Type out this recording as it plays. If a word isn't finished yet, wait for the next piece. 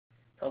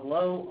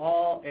Hello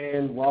all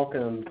and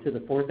welcome to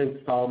the fourth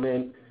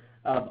installment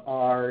of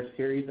our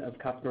series of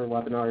customer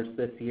webinars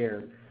this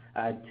year.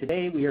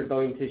 Today we are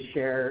going to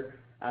share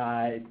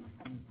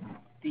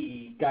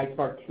the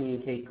GuideSpark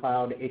Communicate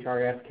Cloud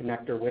HRIS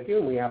connector with you,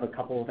 and we have a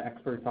couple of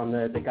experts on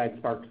the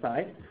GuideSpark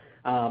side.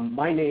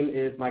 My name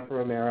is Mike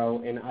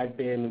Romero, and I've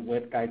been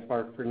with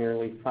GuideSpark for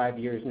nearly 5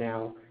 years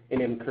now,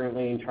 and am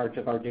currently in charge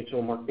of our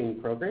digital marketing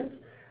programs.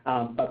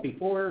 But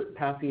before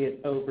passing it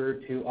over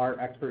to our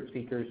expert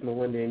speakers,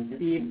 Melinda and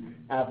Steve,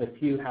 I have a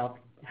few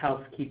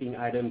housekeeping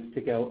items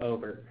to go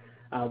over.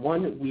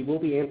 One, we will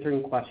be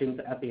answering questions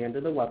at the end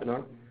of the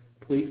webinar.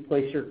 Please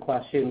place your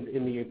questions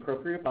in the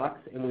appropriate box,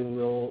 and we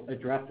will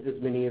address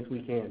as many as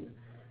we can.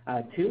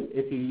 Two,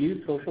 if you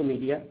use social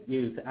media,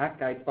 use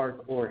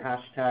 @GuideSpark or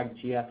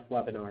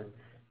 #GSWebinar.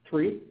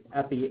 Three,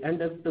 at the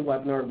end of the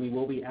webinar, we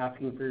will be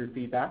asking for your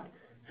feedback,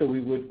 so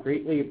we would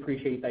greatly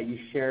appreciate that you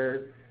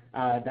share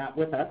that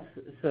with us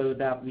so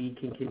that we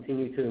can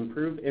continue to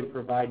improve and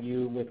provide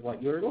you with what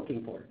you're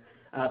looking for.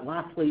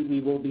 Lastly, we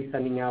will be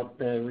sending out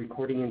the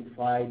recording and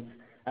slides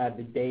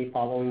the day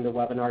following the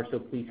webinar, so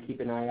please keep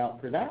an eye out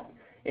for that.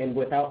 And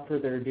without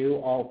further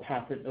ado, I'll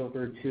pass it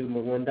over to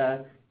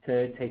Melinda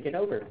to take it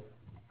over.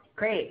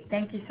 Great.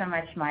 Thank you so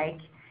much, Mike.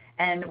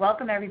 And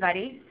welcome,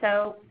 everybody.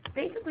 So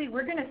basically,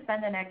 we're going to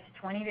spend the next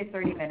 20 to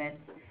 30 minutes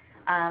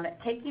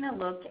taking a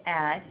look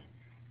at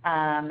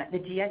the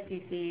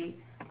GSCC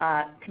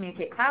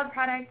Communicate Cloud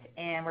product,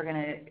 and we're going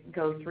to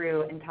go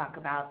through and talk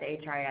about the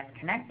HRIS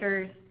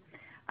connectors.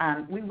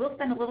 We will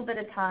spend a little bit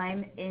of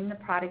time in the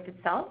product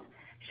itself,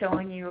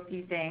 showing you a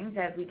few things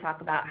as we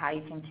talk about how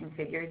you can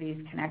configure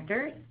these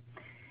connectors.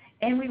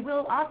 And we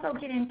will also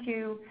get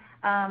into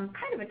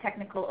kind of a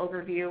technical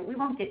overview. We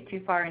won't get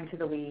too far into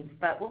the weeds,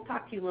 but we'll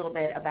talk to you a little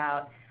bit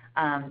about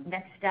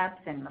next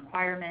steps and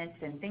requirements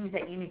and things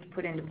that you need to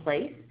put into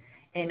place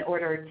in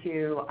order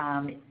to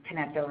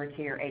connect over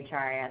to your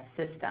HRIS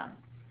system.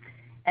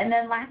 And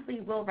then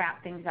lastly, we'll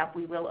wrap things up.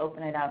 We will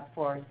open it up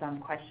for some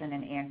question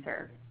and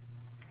answer.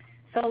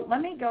 So let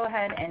me go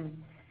ahead and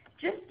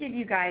just give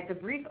you guys a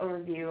brief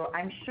overview.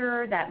 I'm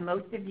sure that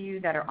most of you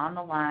that are on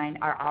the line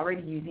are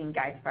already using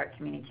GuideSpark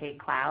Communicate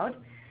Cloud.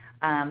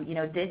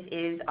 This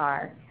is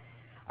our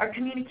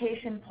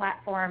communication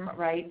platform,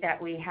 right,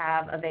 that we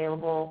have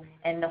available.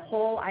 And the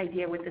whole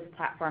idea with this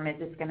platform is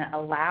it's going to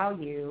allow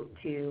you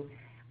to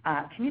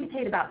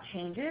communicate about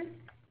changes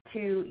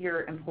to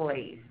your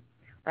employees,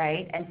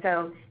 right? And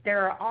so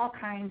there are all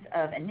kinds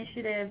of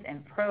initiatives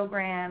and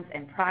programs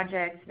and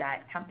projects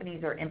that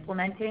companies are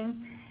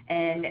implementing,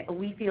 and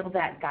we feel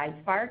that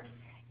GuideSpark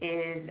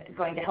is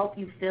going to help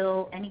you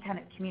fill any kind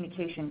of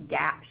communication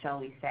gap, shall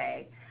we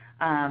say,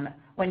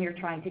 when you're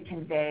trying to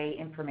convey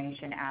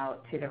information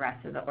out to the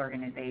rest of the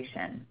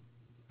organization.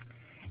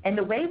 And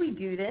the way we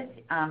do this,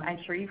 I'm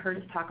sure you've heard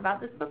us talk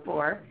about this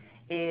before,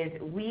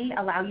 is we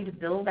allow you to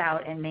build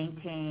out and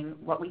maintain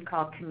what we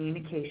call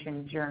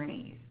communication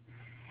journeys.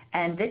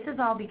 And this is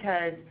all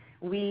because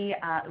we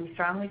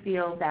strongly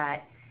feel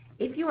that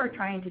if you are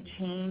trying to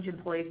change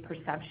employees'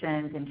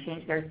 perceptions and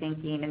change their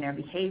thinking and their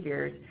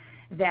behaviors,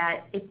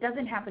 that it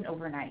doesn't happen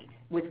overnight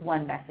with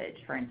one message,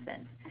 for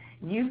instance.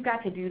 You've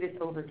got to do this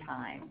over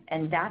time,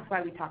 and that's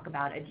why we talk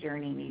about a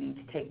journey needing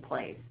to take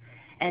place.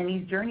 And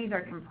these journeys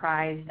are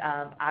comprised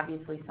of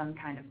obviously some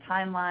kind of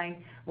timeline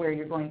where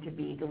you're going to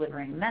be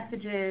delivering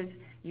messages.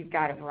 You've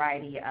got a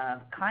variety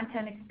of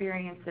content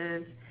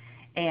experiences,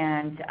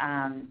 and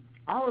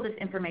all of this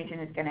information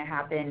is going to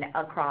happen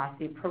across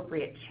the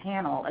appropriate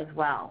channel as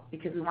well,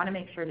 because we want to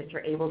make sure that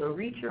you're able to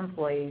reach your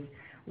employees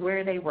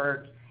where they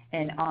work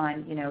and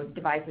on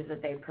devices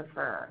that they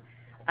prefer.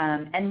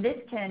 And this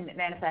can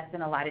manifest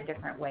in a lot of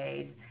different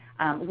ways.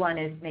 One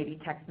is maybe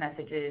text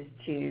messages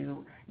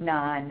to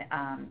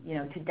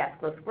to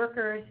deskless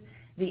workers.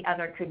 The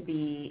other could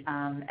be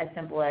as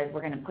simple as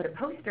we're going to put a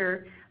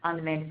poster on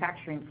the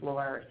manufacturing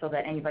floor so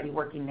that anybody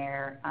working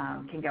there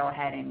can go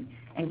ahead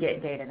and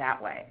get data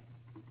that way.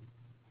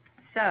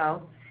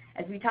 So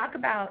as we talk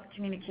about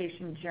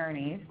communication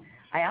journeys,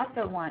 I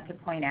also want to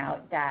point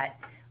out that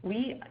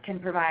we can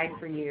provide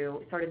for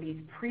you sort of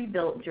these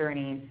pre-built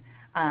journeys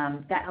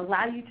that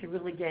allow you to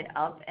really get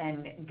up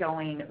and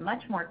going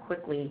much more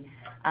quickly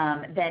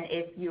than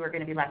if you are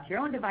going to be left to your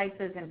own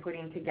devices and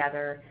putting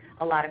together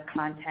a lot of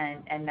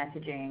content and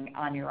messaging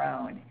on your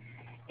own.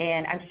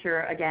 And I'm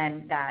sure,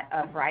 again, that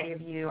a variety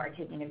of you are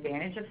taking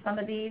advantage of some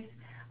of these.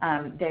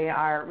 They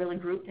are really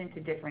grouped into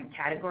different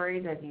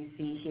categories, as you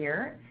see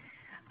here.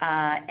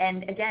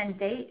 And again,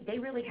 they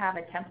really have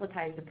a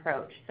templatized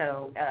approach.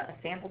 So a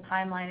sample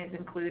timeline is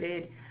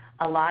included.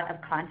 A lot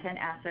of content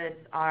assets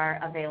are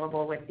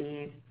available with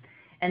these.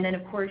 And then,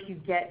 of course, you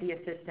get the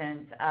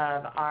assistance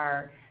of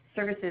our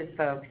services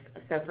folks.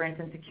 So, for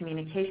instance, a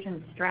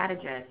communication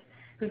strategist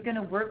who's going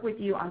to work with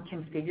you on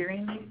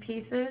configuring these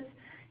pieces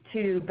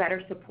to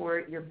better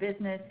support your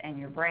business and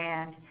your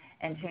brand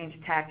and change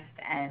text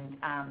and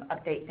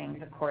update things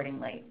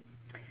accordingly.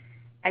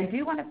 I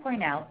do want to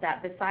point out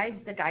that besides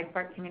the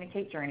GuideSpark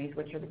Communicate journeys,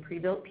 which are the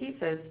pre-built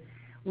pieces,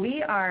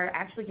 we are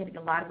actually getting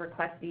a lot of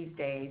requests these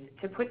days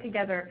to put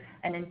together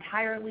an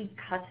entirely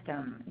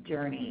custom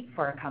journey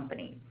for a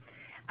company.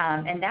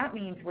 And that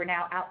means we're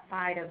now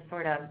outside of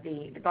sort of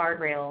the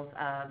guardrails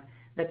of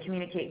the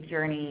Communicate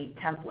Journey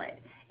template.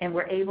 And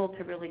we're able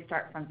to really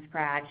start from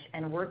scratch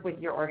and work with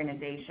your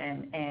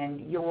organization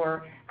and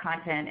your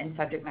content and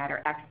subject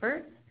matter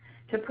experts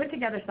to put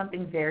together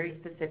something very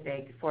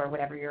specific for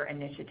whatever your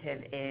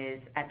initiative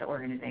is at the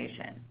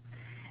organization.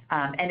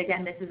 And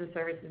again, this is a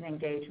services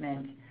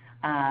engagement,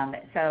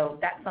 so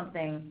that's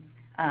something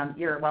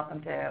you're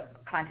welcome to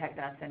contact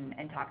us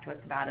and talk to us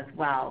about as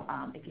well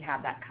if you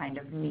have that kind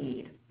of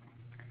need.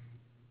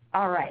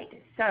 All right,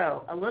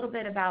 so a little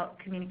bit about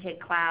Communicate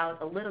Cloud,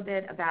 a little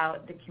bit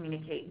about the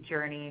Communicate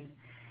journeys,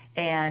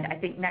 and I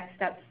think next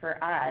steps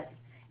for us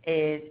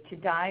is to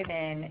dive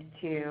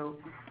into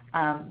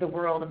the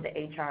world of the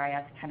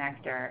HRIS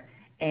connector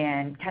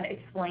and kind of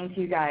explain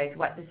to you guys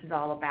what this is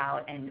all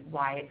about and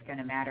why it's going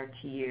to matter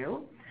to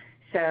you.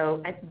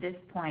 So at this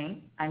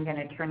point, I'm going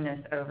to turn this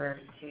over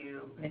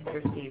to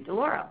Mr. Steve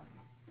DeLauro.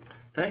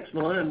 Thanks,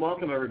 Melinda, and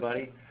welcome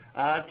everybody.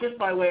 Just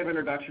by way of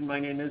introduction, my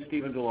name is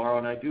Stephen DeLauro,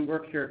 and I do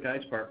work here at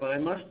GuideSpark, but I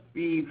must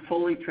be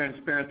fully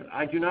transparent that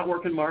I do not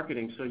work in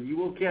marketing, so you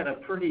will get a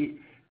pretty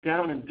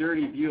down and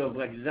dirty view of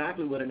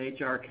exactly what an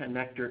HR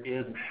connector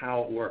is and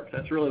how it works.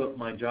 That's really what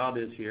my job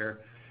is here,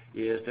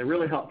 is to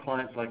really help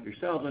clients like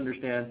yourselves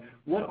understand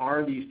what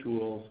are these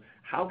tools,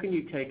 how can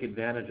you take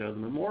advantage of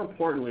them, and more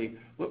importantly,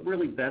 what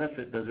really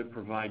benefit does it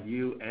provide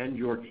you and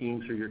your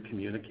teams who you're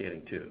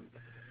communicating to.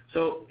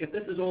 So if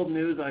this is old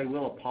news, I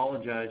will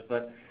apologize,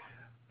 but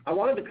I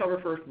wanted to cover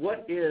first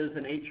what is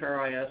an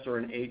HRIS or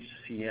an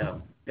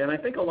HCM. And I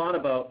think a lot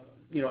about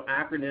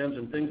acronyms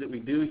and things that we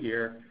do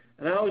here,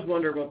 and I always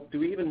wonder, well, do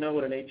we even know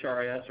what an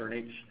HRIS or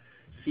an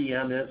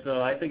HCM is?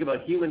 So I think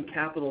about human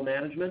capital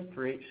management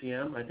for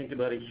HCM. I think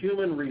about a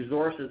human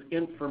resources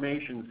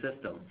information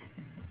system.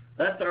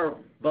 That's our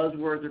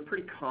buzzwords. They're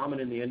pretty common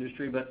in the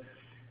industry, but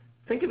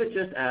think of it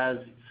just as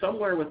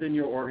somewhere within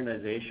your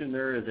organization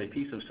there is a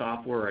piece of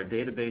software or a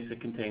database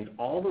that contains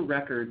all the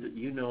records that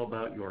you know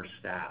about your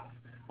staff,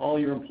 all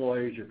your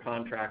employees, your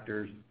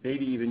contractors,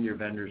 maybe even your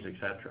vendors,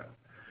 etc.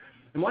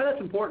 And why that's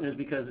important is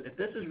because if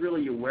this is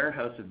really your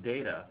warehouse of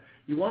data,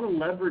 you want to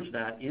leverage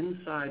that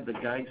inside the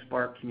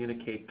GuideSpark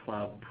Communicate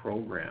Cloud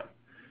program.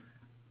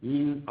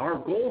 Our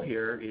goal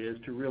here is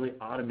to really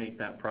automate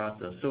that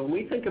process. So when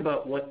we think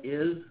about what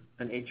is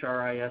an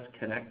HRIS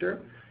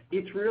connector,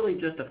 it's really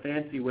just a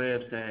fancy way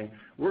of saying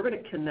we're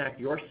going to connect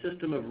your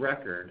system of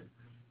record,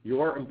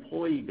 your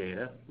employee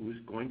data, who's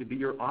going to be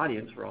your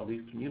audience for all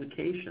these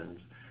communications.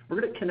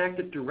 We're going to connect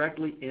it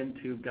directly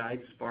into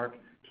GuideSpark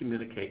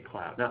Communicate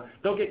Cloud. Now,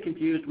 don't get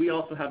confused. We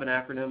also have an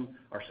acronym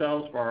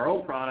ourselves for our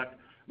own product.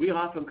 We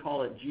often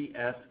call it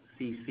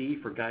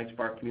GSCC for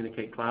GuideSpark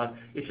Communicate Cloud.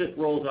 It just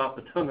rolls off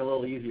the tongue a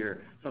little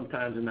easier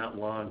sometimes in that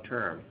long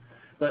term.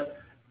 But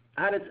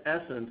at its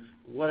essence,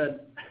 what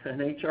an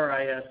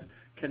HRIS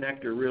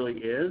connector really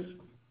is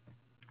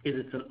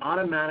it's an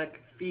automatic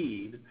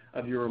feed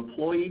of your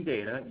employee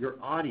data, your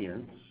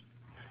audience,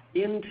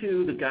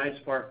 into the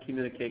GuideSpark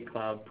Communicate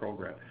Cloud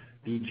program,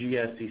 the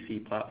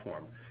GSCC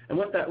platform. And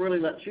what that really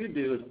lets you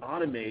do is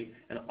automate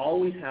and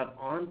always have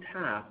on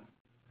tap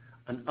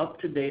an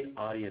up-to-date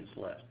audience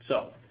list.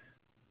 So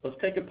let's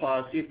take a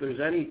pause, see if there's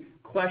any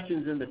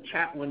questions in the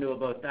chat window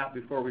about that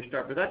before we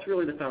start. But that's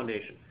really the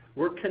foundation.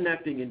 We're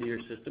connecting into your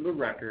system of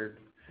record,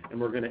 and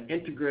we're going to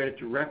integrate it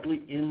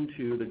directly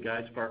into the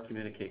GuideSpark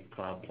Communicate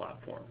Cloud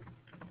platform.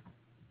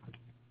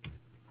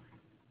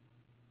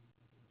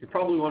 You're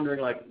probably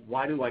wondering, like,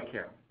 why do I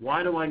care?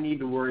 Why do I need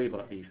to worry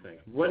about these things?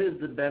 What is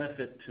the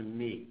benefit to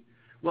me?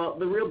 Well,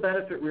 the real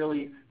benefit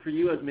really for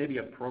you as maybe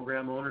a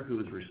program owner who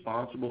is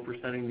responsible for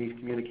sending these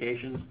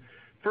communications,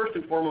 first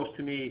and foremost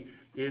to me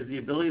is the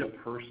ability to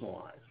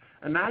personalize.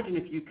 Imagine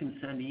if you can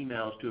send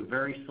emails to a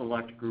very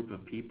select group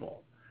of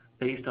people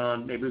based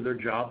on maybe their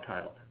job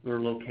title, their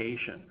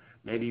location,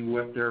 maybe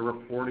what their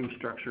reporting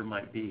structure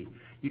might be.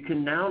 You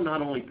can now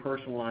not only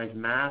personalize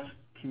mass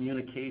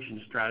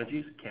communication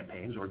strategies,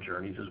 campaigns or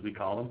journeys as we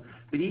call them,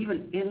 but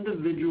even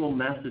individual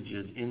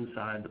messages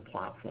inside the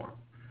platform.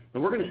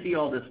 And we're going to see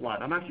all this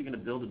live. I'm actually going to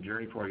build a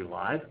journey for you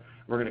live.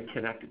 We're going to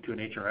connect it to an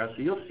HRS,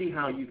 so you'll see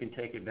how you can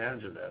take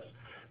advantage of this.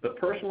 But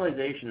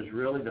personalization is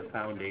really the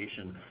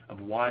foundation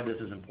of why this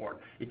is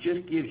important. It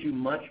just gives you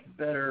much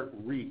better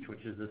reach,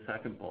 which is the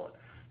second bullet.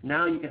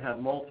 Now you can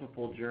have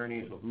multiple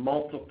journeys with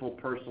multiple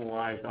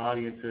personalized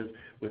audiences,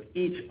 with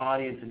each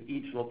audience in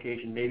each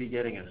location maybe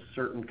getting a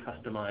certain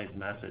customized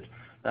message.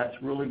 That's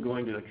really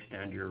going to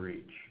extend your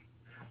reach.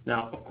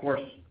 Now, of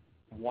course,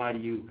 why do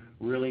you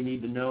really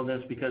need to know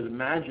this? Because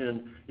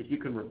imagine if you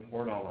can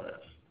report all of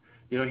this.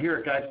 You know, here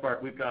at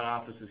GuideSpark, we've got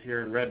offices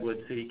here in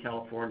Redwood City,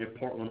 California,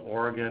 Portland,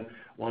 Oregon,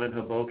 one in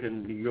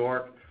Hoboken, New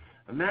York.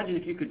 Imagine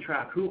if you could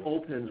track who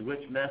opens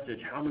which message,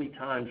 how many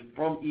times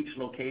from each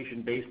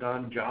location based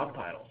on job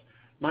titles.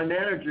 My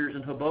managers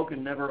in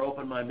Hoboken never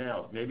open my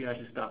mails. Maybe I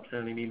should stop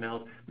sending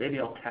emails. Maybe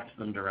I'll text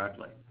them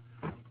directly.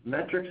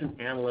 Metrics and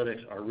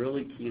analytics are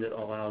really key that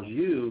allows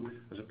you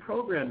as a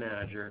program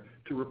manager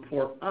to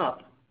report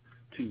up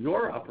to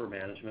your upper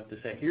management to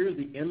say, here's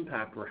the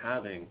impact we're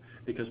having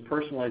because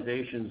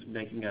personalization is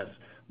making us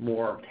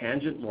more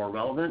tangent, more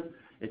relevant.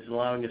 It's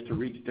allowing us to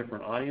reach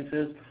different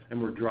audiences,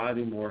 and we're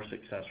driving more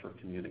success for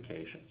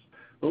communications.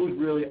 Those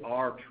really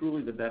are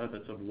truly the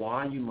benefits of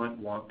why you might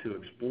want to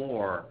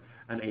explore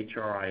an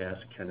HRIS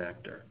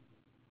connector.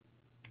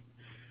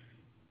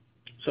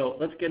 So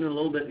let's get a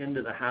little bit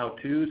into the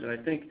how-tos, and I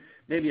think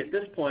maybe at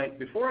this point,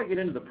 before I get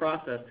into the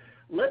process,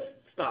 let's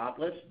stop,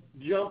 let's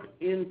jump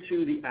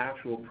into the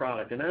actual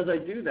product. And as I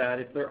do that,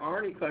 if there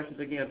are any questions,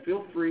 again,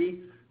 feel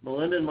free.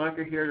 Melinda and Mike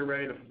are here to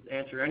ready to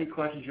answer any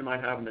questions you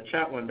might have in the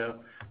chat window.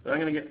 But I'm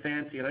going to get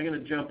fancy, and I'm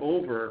going to jump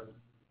over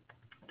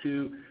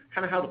to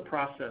kind of how the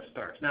process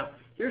starts. Now,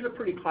 here's a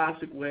pretty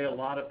classic way a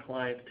lot of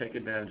clients take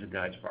advantage of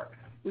GuideSpark.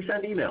 We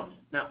send emails.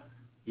 Now,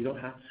 you don't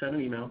have to send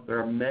an email. There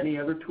are many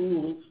other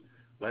tools,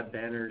 web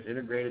banners,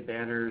 integrated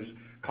banners,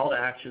 call to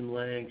action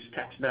links,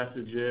 text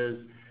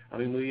messages. I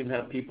mean, we even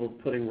have people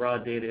putting raw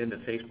data into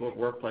Facebook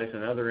Workplace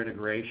and other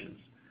integrations.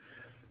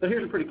 But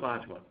here's a pretty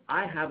classic one.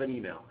 I have an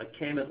email.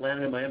 It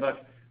landed in my inbox.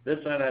 This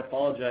side, I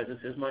apologize. This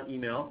is my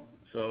email,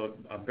 so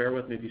bear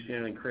with me if you see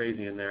anything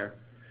crazy in there.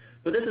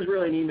 But this is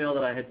really an email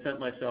that I had sent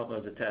myself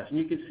as a test. And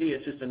you can see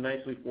it's just a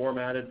nicely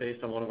formatted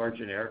based on one of our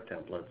generic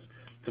templates.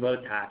 It's about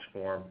a tax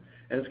form.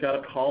 And it's got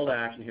a call to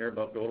action here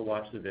about go to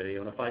watch the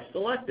video. And if I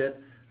select it,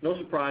 no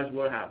surprise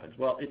what happens.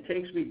 Well, it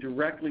takes me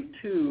directly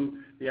to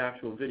the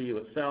actual video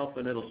itself,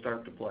 and it'll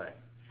start to play.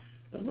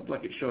 It doesn't look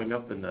like it's showing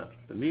up in the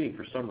meeting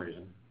for some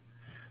reason.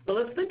 But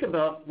let's think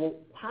about, well,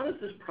 how does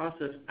this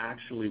process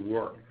actually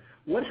work?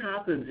 What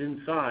happens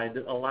inside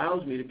that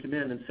allows me to come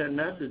in and send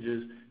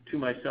messages to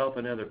myself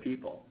and other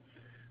people?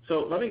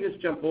 So let me just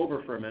jump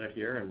over for a minute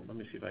here, and let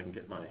me see if I can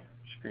get my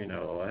screen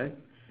out of the way.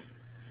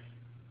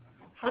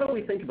 How do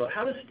we think about,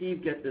 how does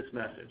Steve get this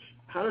message?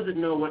 How does it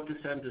know what to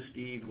send to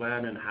Steve,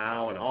 when, and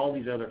how, and all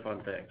these other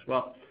fun things?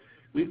 Well,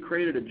 we've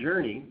created a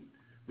journey.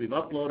 We've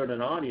uploaded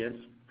an audience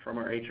from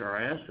our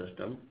HRIS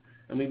system,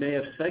 and we may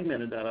have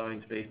segmented that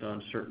audience based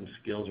on certain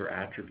skills or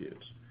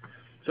attributes.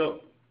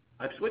 So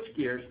I've switched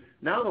gears.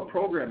 Now I'm a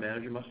program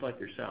manager, much like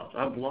yourselves.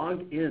 I've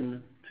logged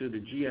in to the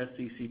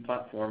GSCC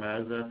platform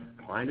as a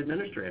client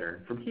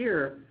administrator. From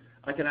here,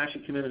 I can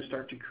actually come in and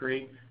start to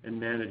create and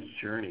manage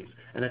journeys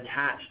and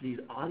attach these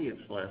audience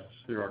lists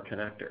through our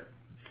connector.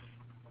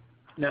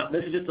 Now,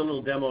 this is just a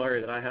little demo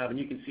area that I have, and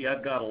you can see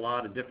I've got a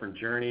lot of different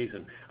journeys,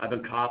 and I've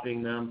been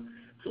copying them.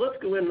 So let's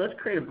go in, let's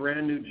create a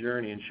brand new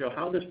journey and show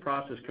how this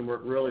process can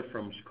work really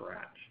from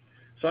scratch.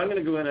 So I'm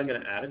going to go in, I'm going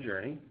to add a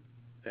journey.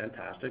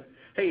 Fantastic.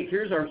 Hey,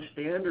 here's our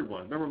standard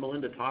one. Remember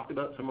Melinda talked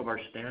about some of our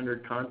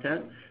standard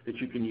content that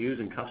you can use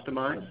and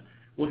customize?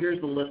 Well,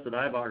 here's the list that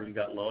I've already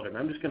got loaded.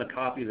 I'm just going to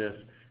copy this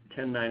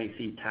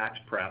 1090C tax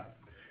prep.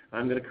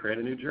 I'm going to create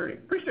a new journey.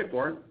 Pretty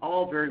straightforward,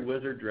 all very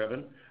wizard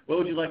driven. What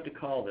would you like to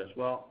call this?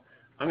 Well,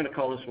 I'm going to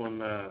call this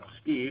one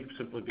Steve,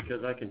 simply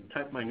because I can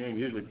type my name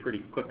usually pretty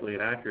quickly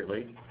and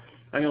accurately.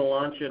 I'm going to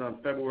launch it on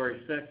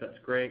February 6th. That's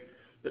great.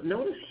 But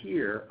notice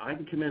here, I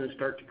can come in and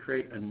start to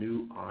create a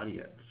new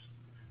audience.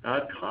 Now,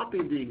 I've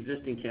copied the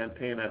existing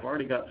campaign. I've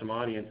already got some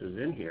audiences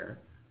in here.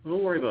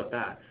 Don't worry about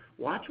that.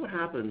 Watch what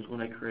happens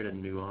when I create a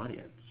new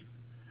audience.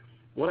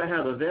 What I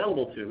have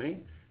available to me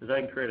is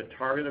I can create a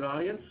targeted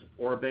audience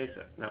or a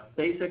basic. Now,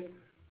 basic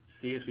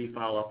CSV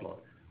file upload.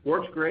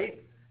 Works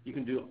great. You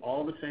can do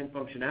all the same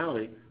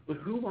functionality, but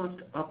who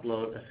wants to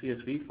upload a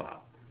CSV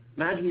file?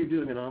 Imagine you're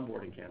doing an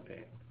onboarding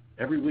campaign.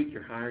 Every week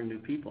you're hiring new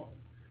people.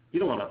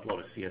 You don't want to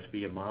upload a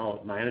CSV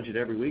and manage it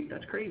every week.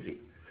 That's crazy.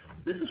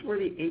 This is where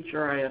the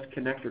HRIS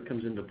connector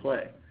comes into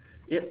play.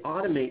 It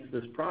automates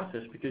this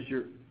process because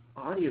your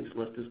audience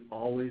list is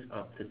always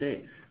up to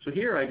date. So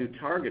here I do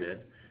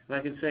targeted, and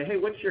I can say, hey,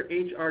 what's your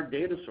HR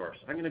data source?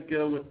 I'm going to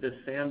go with this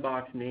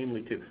Sandbox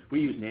Namely 2.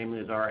 We use Namely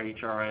as our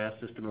HRIS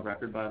system of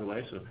record, by the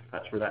way, so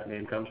that's where that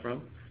name comes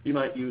from. You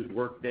might use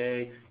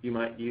Workday. You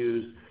might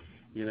use,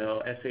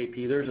 SAP.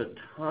 There's a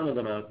ton of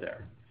them out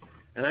there.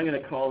 And I'm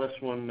going to call this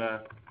one,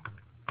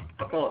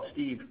 I'll call it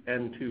Steve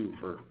N2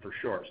 for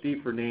short, Steve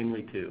for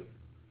Namely 2.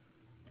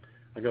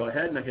 I go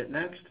ahead and I hit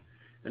next,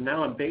 and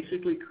now I'm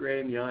basically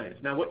creating the audience.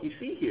 Now what you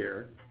see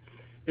here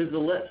is the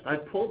list. I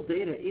pulled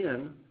data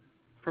in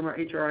from our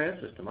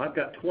HRIS system. I've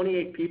got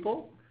 28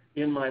 people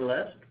in my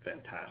list.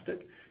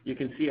 Fantastic. You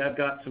can see I've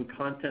got some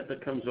content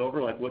that comes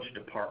over, like which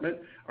department,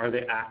 are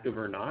they active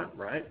or not,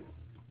 right?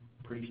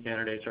 Pretty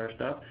standard HR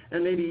stuff.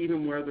 And maybe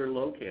even where they're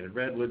located.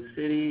 Redwood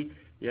City,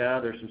 yeah,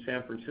 there's some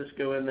San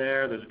Francisco in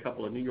there. There's a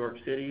couple of New York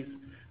cities.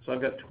 So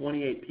I've got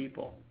 28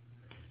 people.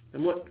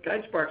 And what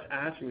GuideSpark's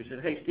asking me, said,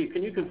 hey, Steve,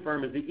 can you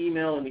confirm, is the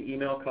email in the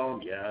email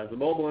column? Yeah. Is the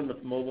mobile in the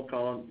mobile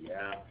column?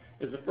 Yeah.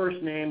 Is the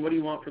first name, what do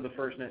you want for the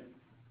first name?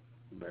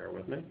 Bear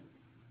with me.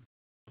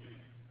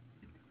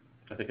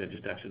 I think I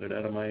just exited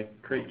out of my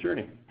create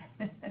journey.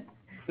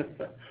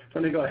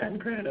 Let me go ahead and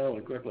create another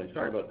one quickly.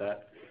 Sorry about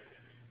that.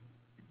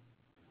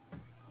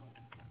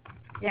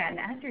 Yeah, and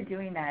as you're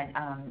doing that,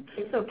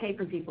 it's okay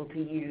for people to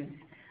use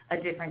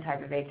a different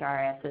type of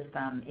HRIS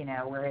system, you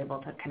know, we're able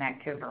to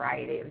connect to a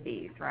variety of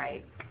these,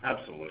 right?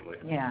 Absolutely.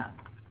 Yeah.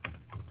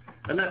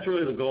 And that's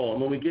really the goal.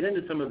 And when we get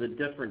into some of the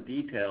different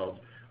details,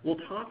 we'll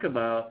talk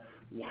about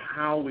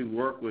how we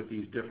work with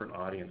these different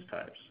audience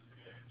types.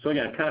 So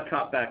again, kind of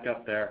caught back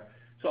up there.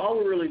 So all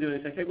we're really doing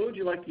is saying, hey, what would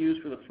you like to use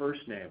for the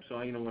first name?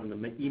 So, you know, when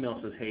the email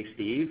says, hey,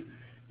 Steve,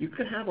 you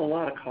could have a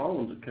lot of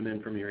columns that come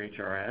in from your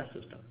HRIS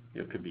system.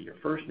 It could be your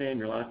first name,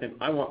 your last name.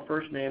 I want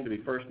first name to be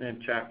first name,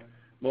 check.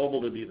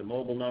 Mobile to be the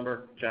mobile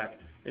number, check.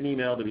 And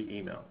email to be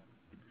email.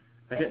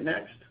 I hit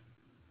next.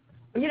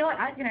 You know what,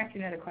 I was going to ask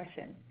you another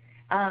question.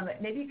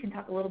 Maybe you can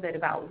talk a little bit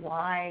about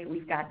why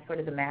we've got sort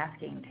of the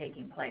masking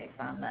taking place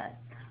on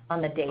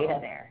the data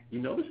there. You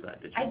noticed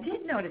that, did you? I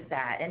did notice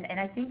that, and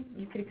I think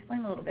you could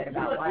explain a little bit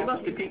about why. You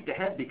must have peeked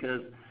ahead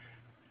because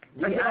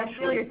I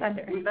feel your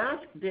thunder. we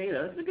mask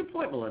data. That's a good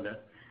point, Melinda.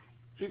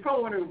 So you're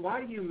probably wondering,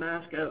 why do you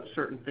mask out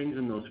certain things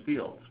in those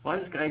fields? Why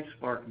does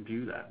GuideSpark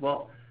do that?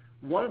 Well,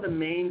 one of the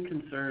main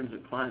concerns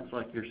that clients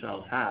like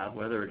yourselves have,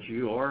 whether it's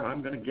you or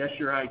I'm going to guess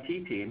your IT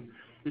team,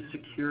 is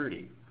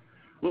security.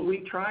 What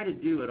we try to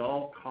do at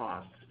all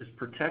costs is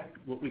protect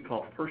what we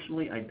call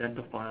personally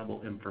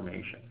identifiable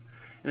information.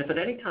 And if at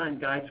any time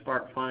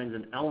GuideSpark finds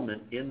an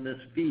element in this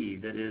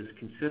feed that is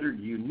considered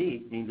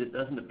unique, means it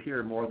doesn't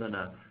appear more than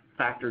a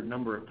factored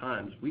number of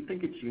times, we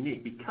think it's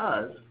unique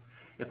because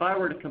if I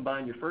were to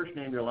combine your first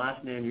name, your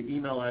last name, your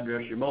email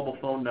address, your mobile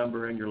phone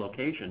number, and your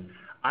location,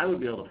 I would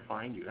be able to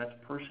find you. That's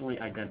personally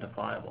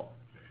identifiable.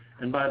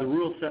 And by the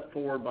rules set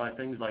forward by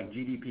things like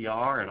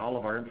GDPR and all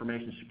of our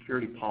information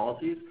security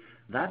policies,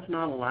 that's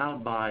not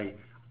allowed by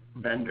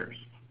vendors.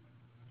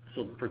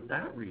 So for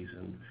that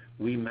reason,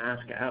 we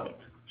mask out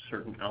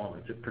certain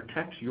elements. It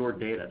protects your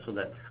data so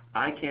that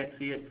I can't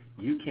see it,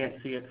 you can't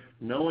see it,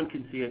 no one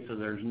can see it, so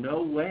there's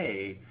no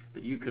way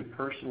that you could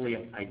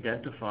personally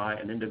identify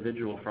an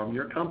individual from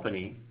your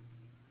company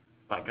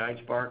by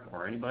GuideSpark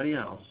or anybody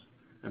else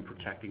and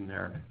protecting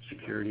their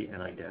security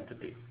and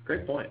identity.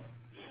 Great point.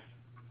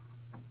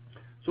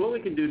 So what we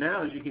can do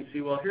now is you can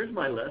see, well, here's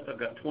my list. I've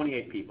got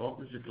 28 people.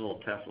 This is just a little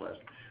test list.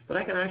 But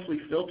I can actually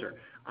filter.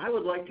 I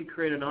would like to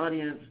create an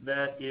audience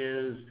that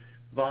is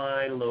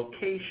by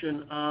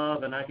location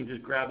of, and I can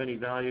just grab any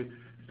value.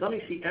 So let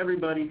me see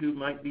everybody who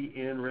might be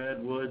in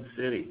Redwood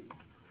City.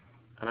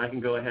 And I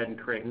can go ahead and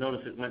create.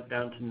 Notice it went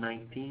down to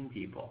 19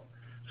 people.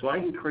 So I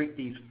can create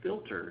these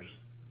filters,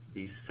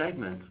 these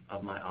segments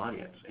of my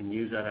audience, and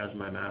use that as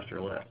my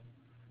master list.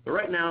 But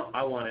right now,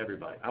 I want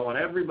everybody. I want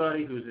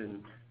everybody who's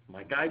in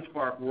my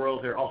GuideSpark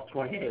world here, all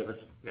 28 of us.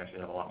 We actually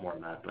have a lot more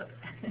than that, but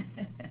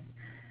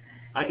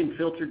I can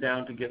filter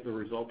down to get the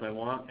result I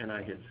want, and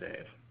I hit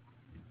save.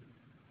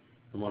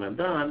 And when I'm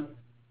done,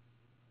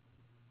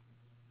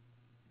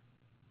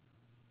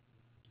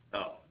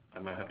 oh, I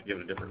might have to give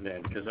it a different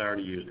name because I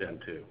already used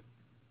N2.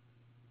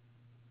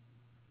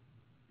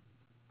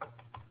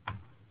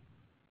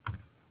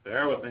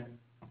 Bear with me.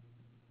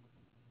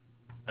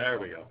 There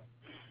we go.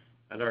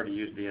 I'd already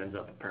used the ends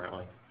up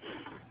apparently.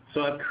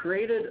 So I've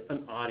created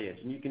an audience,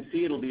 and you can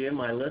see it'll be in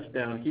my list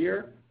down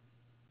here.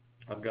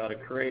 I've got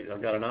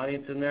an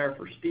audience in there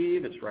for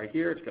Steve. It's right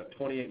here. It's got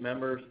 28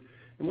 members.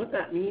 And what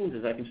that means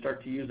is I can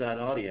start to use that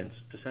audience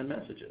to send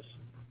messages.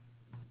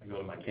 I go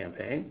to my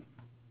campaign.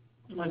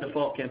 My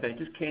default campaign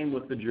just came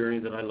with the journey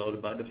that I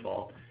loaded by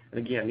default.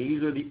 And again,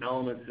 these are the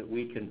elements that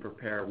we can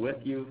prepare with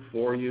you,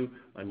 for you,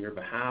 on your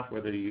behalf,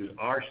 whether you use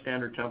our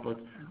standard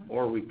templates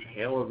or we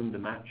tailor them to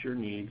match your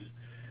needs.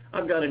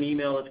 I've got an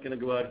email that's going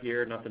to go out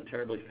here, nothing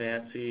terribly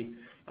fancy.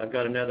 I've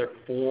got another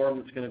form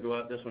that's going to go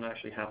out. This one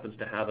actually happens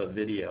to have a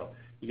video.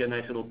 You get a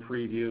nice little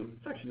preview.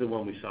 It's actually the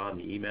one we saw in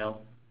the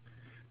email.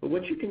 But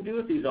what you can do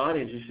with these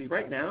audiences, you see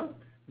right now,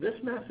 this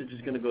message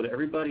is going to go to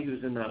everybody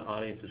who's in that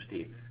audience of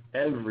Steve.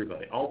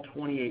 Everybody, all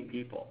 28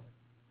 people.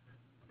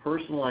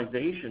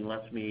 Personalization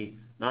lets me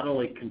not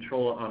only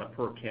control it on a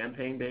per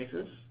campaign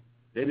basis,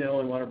 maybe I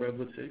only want a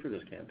Redwood City for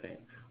this campaign,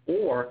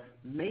 or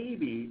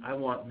maybe I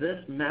want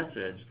this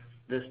message,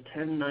 this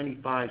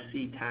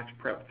 1095C Tax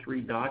Prep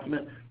 3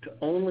 document, to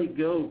only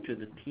go to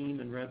the team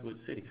in Redwood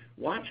City.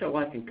 Watch how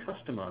I can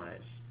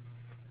customize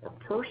or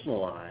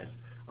personalize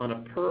on a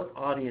per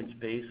audience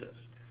basis.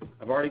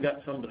 I've already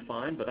got some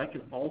defined, but I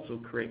can also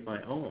create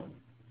my own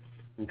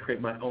and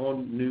create my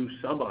own new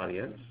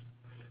sub-audience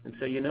and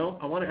say, you know,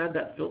 I want to add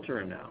that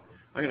filter in now.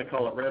 I'm going to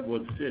call it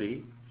Redwood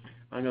City.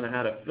 I'm going to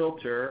add a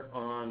filter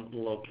on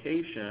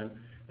location,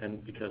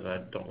 and because I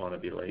don't want to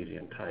be lazy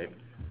and type,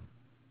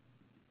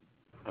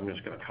 I'm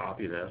just going to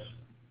copy this.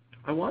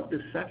 I want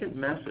this second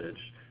message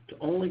to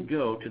only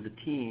go to the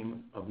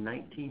team of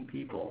 19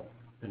 people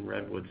in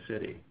Redwood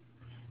City.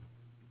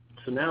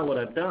 So now what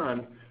I've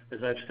done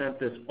is I've sent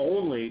this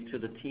only to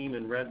the team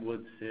in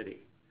Redwood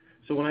City.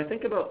 So when I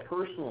think about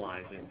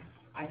personalizing,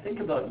 I think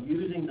about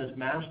using this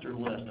master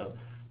list of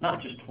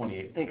not just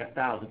 28, think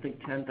 1,000,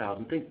 think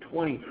 10,000, think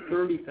 20,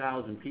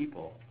 30,000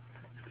 people,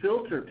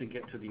 filter to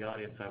get to the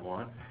audience I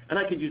want, and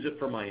I could use it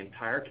for my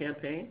entire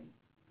campaign,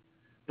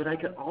 but I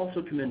could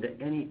also come into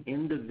any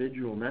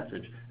individual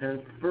message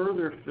and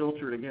further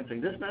filter it again,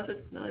 saying this message,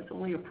 no, it's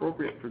only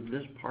appropriate for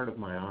this part of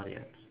my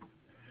audience.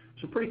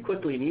 So pretty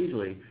quickly and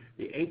easily,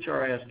 the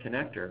HRIS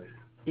connector,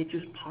 it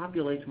just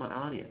populates my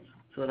audience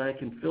so that I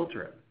can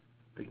filter it.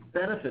 The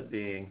benefit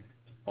being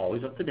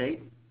always up to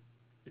date.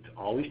 It's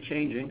always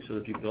changing, so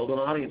if you build an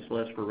audience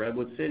list for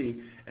Redwood City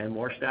and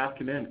more staff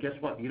come in, guess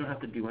what? You don't have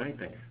to do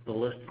anything. The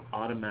list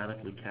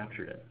automatically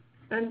captured it.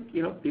 And,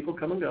 you know, people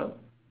come and go.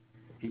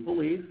 People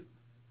leave.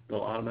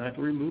 They'll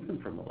automatically remove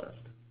them from the list.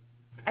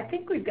 I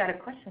think we've got a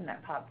question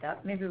that popped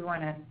up. Maybe we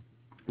want to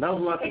That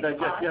was a lot to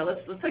digest. Yeah,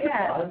 let's take a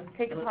pause.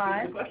 Take a Let's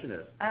pause. see what the question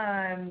is.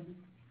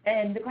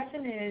 And the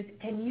question is,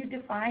 can you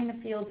define the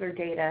fields or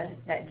data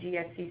that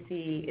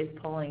GSCC is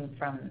pulling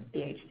from the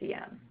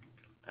HCM?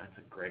 That's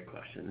a great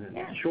question. And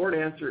Yeah. the short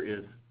answer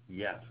is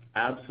yes,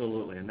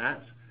 absolutely. And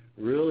that's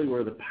really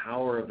where the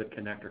power of the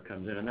connector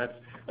comes in. And that's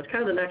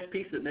kind of the next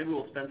piece that maybe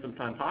we'll spend some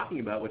time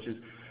talking about, which is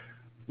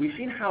we've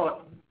seen how it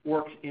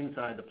works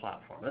inside the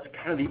platform. That's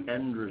kind of the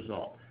end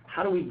result.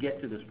 How do we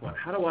get to this point?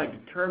 How do I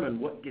determine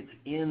what gets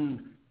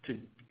into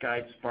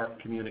GuideSpark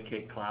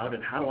Communicate Cloud,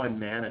 and how do I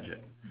manage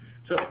it?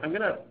 So I'm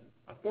going to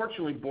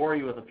unfortunately bore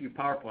you with a few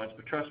PowerPoints,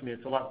 but trust me,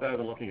 it's a lot better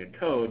than looking at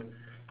code.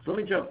 So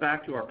let me jump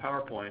back to our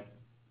PowerPoint,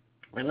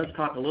 and let's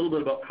talk a little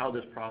bit about how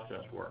this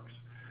process works.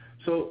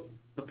 So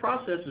the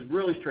process is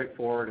really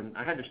straightforward, and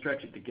I had to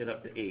stretch it to get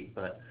up to 8,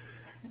 but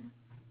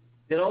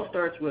it all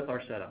starts with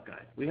our setup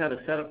guide. We have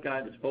a setup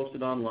guide that's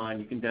posted online.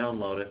 You can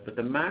download it, but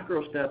the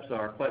macro steps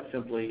are quite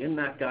simply, in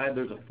that guide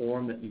there's a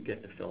form that you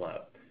get to fill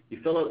out. You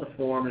fill out the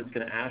form, and it's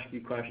going to ask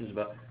you questions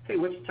about, hey,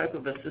 which type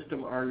of a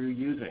system are you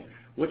using?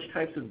 Which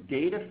types of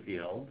data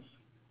fields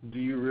do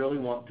you really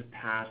want to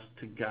pass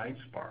to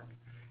GuideSpark?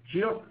 You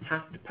don't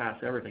have to pass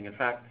everything. In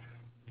fact,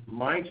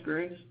 my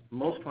experience,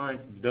 most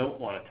clients don't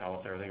want to tell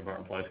us everything about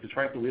employees because,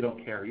 frankly, we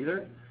don't care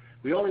either.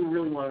 We only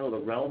really want to know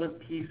the relevant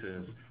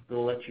pieces that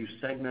will let you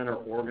segment or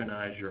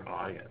organize your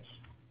audience.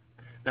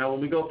 Now,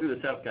 when we go through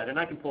the setup guide, and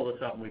I can pull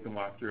this up and we can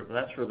walk through it, but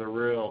that's for the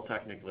real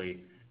technically,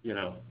 you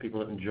know,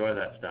 people that enjoy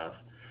that stuff.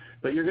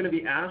 But you're going to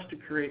be asked to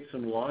create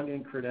some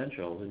login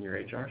credentials in your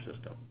HR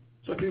system.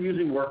 So if you're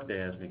using Workday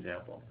as an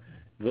example,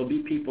 there'll be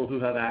people who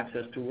have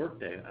access to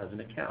Workday as an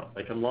account.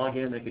 They can log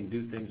in, they can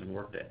do things in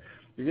Workday.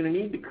 You're going to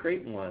need to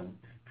create one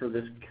for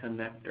this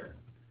connector,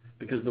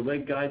 because the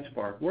way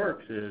GuideSpark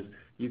works is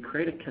you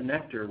create a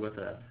connector with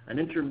an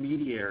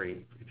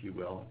intermediary, if you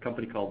will, a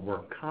company called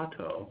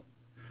Workato,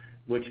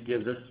 which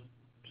gives us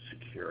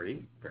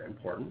security, very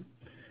important,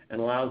 and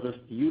allows us,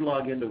 you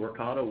log into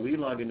Workato, we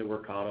log into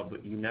Workato,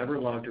 but you never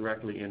log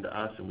directly into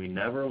us, and we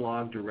never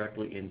log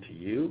directly into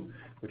you,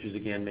 which is,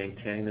 again,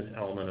 maintaining this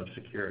element of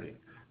security.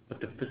 But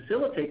to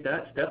facilitate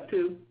that, step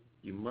 2,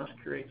 you must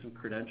create some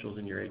credentials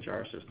in your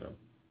HR system.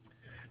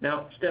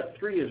 Now, step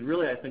 3 is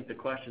really, I think, the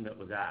question that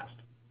was asked.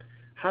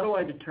 How do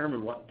I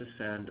determine what to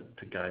send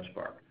to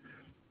GuideSpark?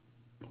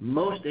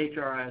 Most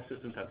HRIS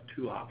systems have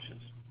 2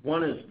 options.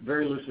 One is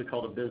very loosely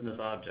called a business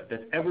object.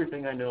 That's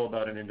everything I know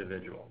about an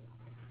individual.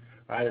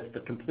 Right? It's the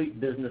complete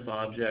business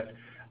object,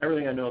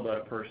 everything I know about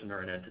a person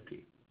or an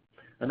entity.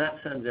 And that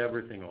sends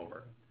everything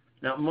over.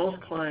 Now,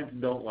 most clients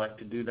don't like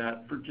to do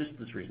that for just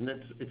this reason.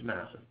 It's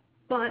massive.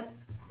 But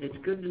it's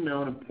good to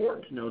know and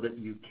important to know that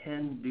you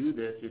can do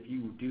this if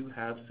you do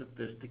have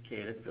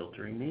sophisticated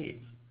filtering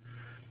needs.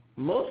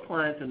 Most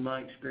clients, in my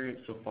experience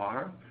so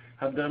far,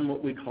 have done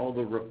what we call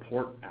the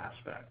report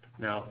aspect.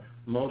 Now,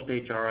 most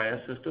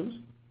HRIS systems,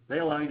 they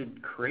allow you to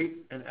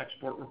create and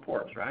export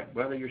reports, right?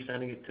 Whether you're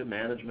sending it to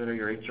management or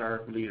your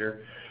HR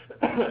leader,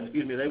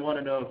 excuse me, they want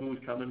to know who's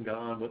come and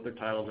gone, what their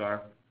titles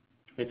are.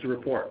 It's a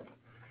report.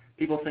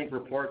 People think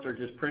reports are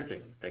just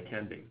printing. They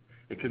can be.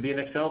 It could be an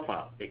Excel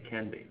file. It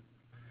can be.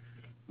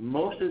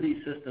 Most of these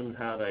systems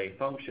have a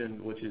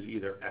function which is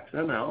either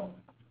XML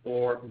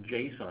or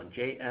JSON,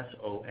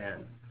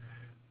 J-S-O-N.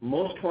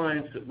 Most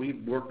clients that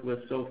we've worked with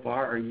so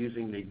far are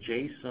using the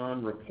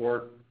JSON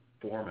report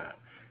format.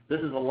 This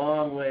is a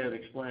long way of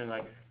explaining,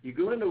 like, you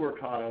go into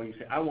Workato, you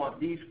say, I want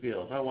these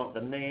fields. I want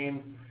the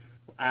name,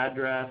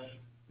 address,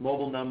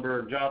 mobile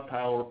number, job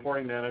title,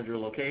 reporting manager,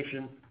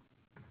 location,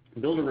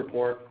 build a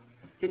report,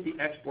 hit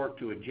the export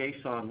to a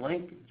JSON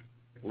link,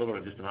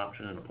 literally just an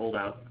option and a pull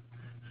down,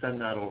 send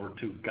that over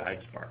to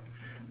GuideSpark.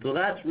 So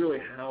that's really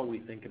how we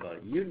think about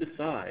it. You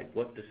decide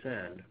what to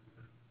send,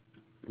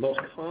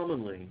 most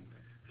commonly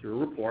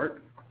through a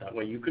report. That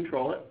way you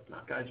control it,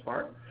 not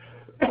GuideSpark.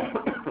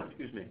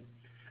 Excuse me.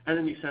 And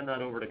then you send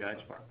that over to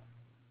GuideSpark.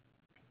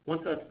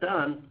 Once that's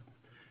done,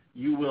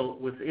 you will,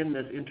 within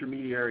this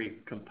intermediary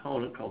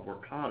component called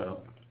Workato,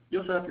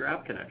 you'll set up your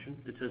app connection.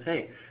 It says,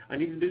 hey, I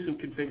need to do some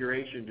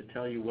configuration to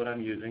tell you what I'm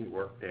using,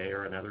 Workday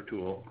or another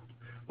tool.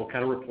 What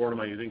kind of report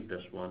am I using?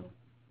 This one.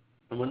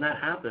 And when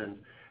that happens,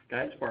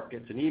 GuideSpark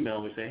gets an email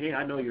and we say, hey,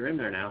 I know you're in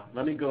there now.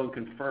 Let me go and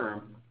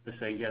confirm to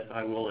say, yes,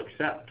 I will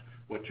accept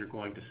what you're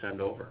going to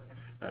send over.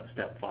 That's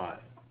step 5.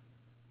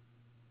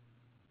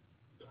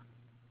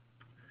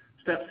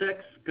 Step 6,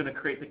 going to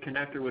create the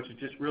connector, which is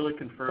just really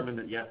confirming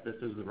that, yes, this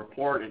is the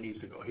report. It needs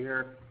to go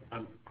here.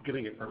 I'm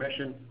giving it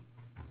permission.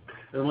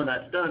 And when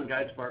that's done,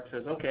 GuideSpark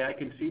says, okay, I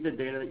can see the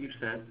data that you've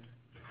sent.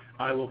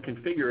 I will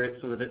configure it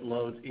so that it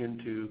loads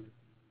into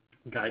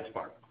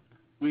GuideSpark.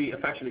 We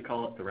affectionately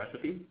call it the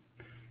recipe.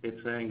 It's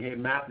saying, hey,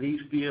 map these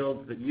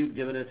fields that you've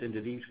given us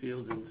into these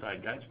fields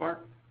inside GuideSpark.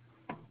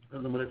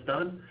 And then when it's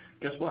done,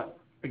 guess what?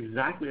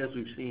 Exactly as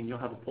we've seen, you'll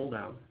have a pull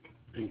down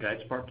in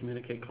GuideSpark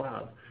Communicate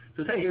Cloud.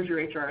 So say, here's your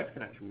HRIS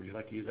connection. Would you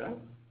like to use that?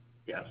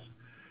 Yes.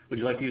 Would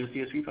you like to use a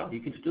CSV file?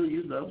 You can still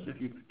use those if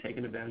you've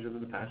taken advantage of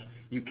them in the past.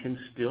 You can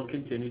still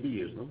continue to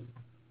use them.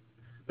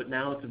 But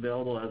now it's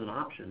available as an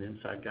option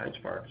inside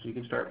GuideSpark, so you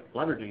can start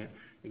leveraging it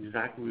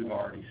exactly what we've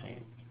already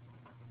seen.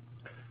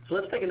 So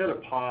let's take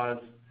another pause.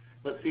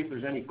 Let's see if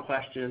there's any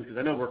questions, because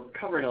I know we're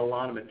covering a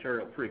lot of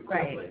material pretty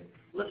quickly. Right.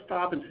 Let's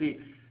stop and see.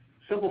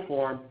 Simple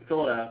form,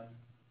 fill it out.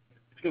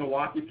 It's going to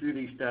walk you through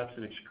these steps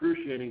in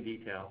excruciating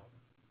detail.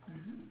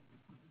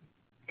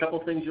 A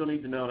couple things you'll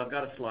need to know, and I've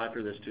got a slide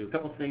for this too. A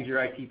couple things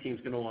your IT team's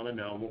going to want to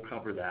know, and we'll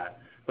cover that.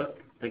 But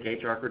think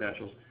HR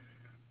credentials.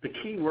 The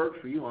key word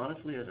for you,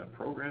 honestly, as a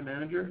program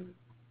manager,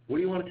 what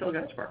do you want to tell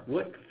GuideSpark?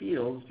 What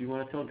fields do you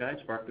want to tell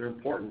GuideSpark that are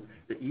important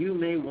that you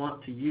may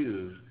want to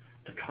use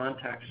to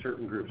contact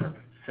certain groups or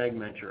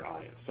segment your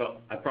audience? So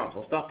I promise,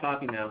 I'll stop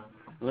talking now,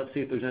 and let's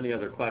see if there's any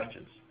other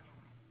questions.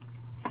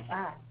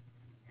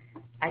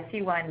 I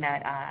see one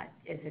that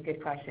is a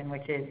good question,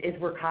 which is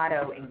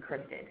Workato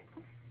encrypted?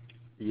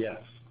 Yes.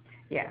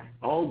 Yeah.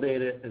 All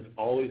data is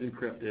always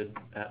encrypted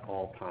at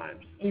all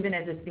times. Even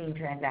as it's being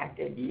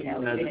transacted.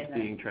 Even as it's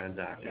being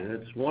transacted. Yeah.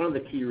 And it's one of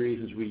the key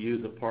reasons we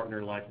use a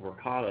partner like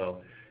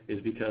Workato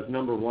is because,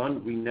 number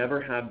one, we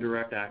never have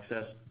direct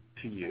access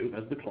to you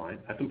as the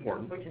client. That's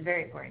important. Which is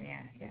very important,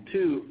 yeah.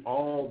 Two,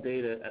 all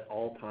data at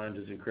all times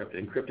is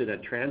encrypted. Encrypted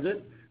at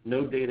transit.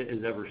 No data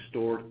is ever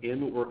stored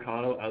in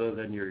Workato other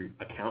than your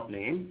account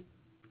name,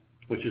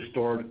 which is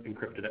stored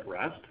encrypted at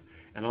rest.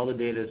 And all the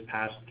data is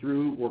passed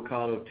through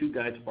Workato to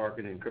GuideSpark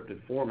in an encrypted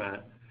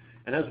format.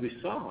 And as we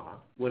saw,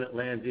 when it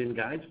lands in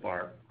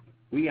GuideSpark,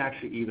 we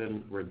actually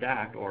even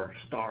redact or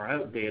star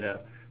out data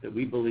that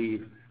we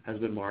believe has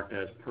been marked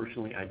as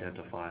personally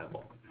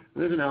identifiable.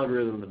 And there's an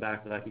algorithm in the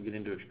back that I can get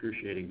into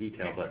excruciating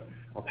detail, but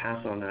I'll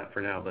pass on that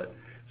for now. But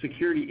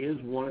security is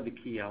one of the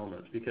key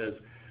elements, because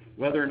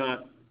whether or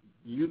not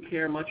you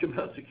care much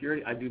about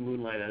security, I do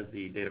moonlight as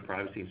the data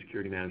privacy and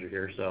security manager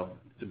here, so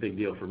it's a big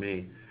deal for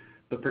me.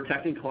 But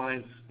protecting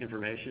clients'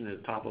 information is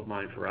top of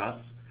mind for us,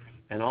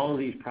 and all of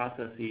these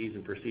processes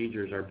and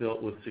procedures are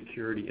built with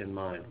security in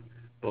mind,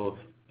 both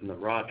in the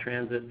raw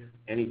transit,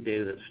 any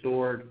data that's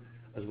stored,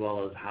 as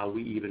well as how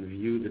we even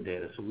view the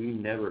data, so we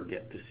never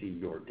get to see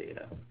your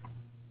data.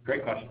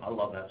 Great question. I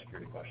love that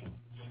security question.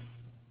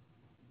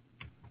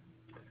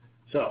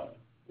 So,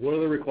 what are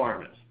the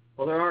requirements?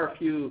 Well, there are a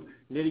few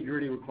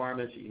nitty-gritty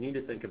requirements that you need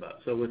to think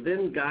about. So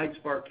within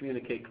GuideSpark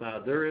Communicate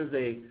Cloud, there is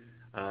a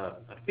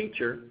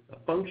feature, a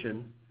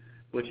function,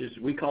 which is,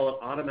 we call it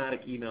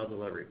automatic email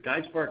delivery.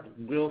 GuideSpark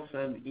will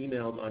send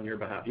emails on your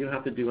behalf. You don't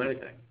have to do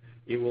anything.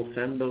 It will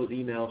send those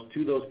emails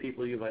to those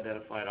people you've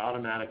identified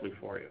automatically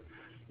for you.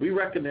 We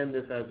recommend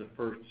this as a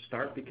first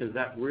start because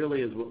that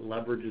really is what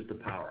leverages the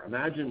power.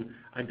 Imagine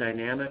a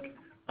dynamic,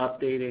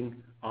 updating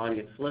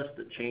audience list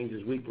that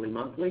changes weekly,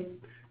 monthly.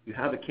 You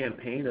have a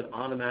campaign that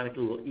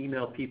automatically will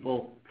email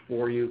people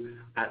for you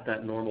at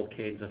that normal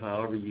cadence of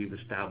however you've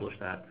established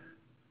that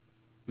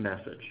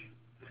message.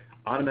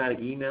 Automatic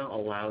email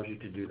allows you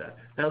to do that.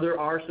 Now, there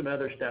are some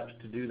other steps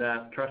to do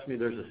that. Trust me,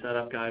 there's a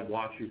setup guide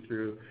walks you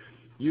through.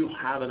 You'll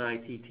have an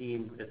IT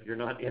team, if you're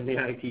not in the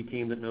IT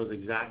team, that knows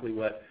exactly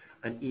what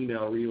an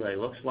email relay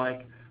looks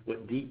like,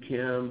 what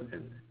DKIM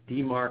and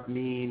DMARC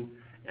mean,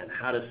 and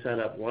how to set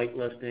up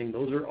whitelisting.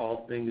 Those are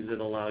all things that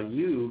allow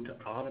you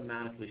to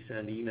automatically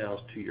send emails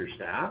to your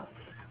staff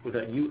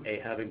without you, A,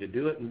 having to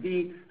do it, and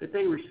B, that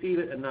they receive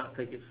it and not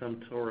think it's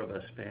some sort of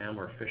a spam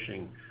or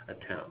phishing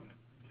attempt.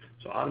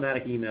 So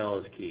automatic email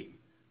is key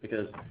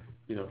because,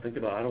 think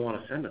about, I don't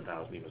want to send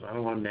 1,000 emails. I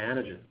don't want to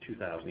manage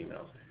 2,000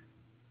 emails.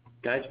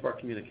 GuideSpark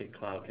Communicate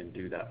Cloud can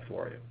do that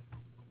for you.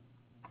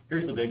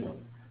 Here's the big one.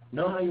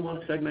 Know how you want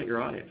to segment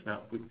your audience.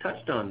 Now, we've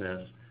touched on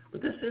this,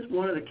 but this is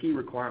one of the key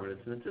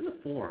requirements, and it's in the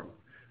form.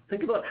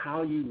 Think about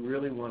how you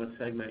really want to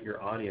segment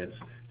your audience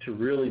to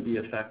really be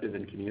effective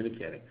in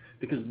communicating,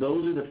 because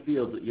those are the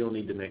fields that you'll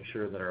need to make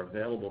sure that are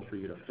available for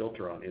you to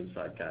filter on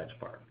inside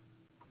GuideSpark.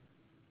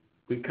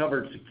 We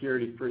covered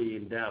security pretty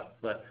in depth,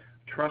 but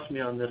trust me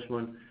on this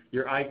one,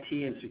 your IT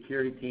and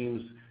security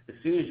teams, as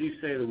soon as you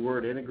say the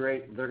word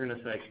integrate, they're going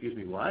to say, excuse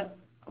me, what?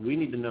 We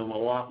need to know a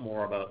lot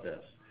more about this.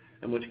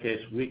 In which case,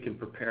 we can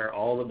prepare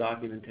all the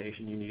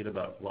documentation you need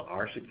about what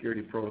our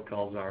security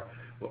protocols are,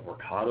 what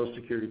Workato's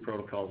security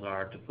protocols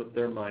are, to put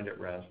their mind at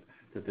rest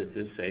that this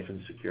is safe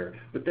and secure.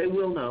 But they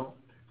will know,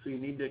 so you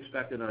need to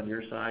expect it on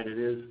your side. It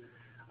is,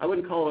 I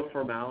wouldn't call it a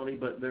formality,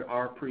 but there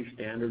are pretty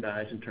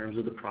standardized in terms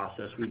of the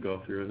process we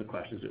go through and the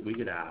questions that we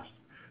get asked.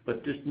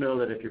 But just know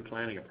that if you're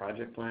planning a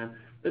project plan,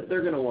 that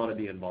they're going to want to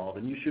be involved,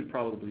 and you should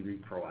probably be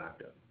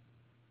proactive.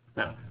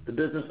 Now, the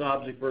business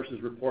object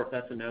versus report,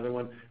 that's another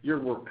one. Your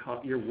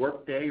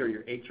Workday or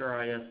your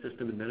HRIS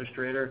system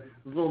administrator,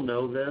 they'll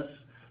know this,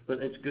 but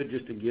it's good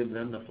just to give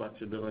them the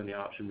flexibility and the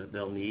option that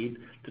they'll need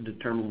to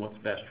determine what's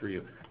best for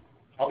you.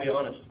 I'll be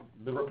honest,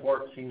 the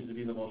report seems to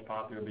be the most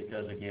popular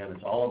because, again,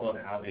 it's all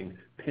about having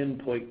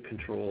pinpoint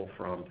control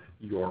from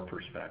your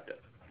perspective.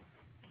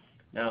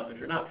 Now, if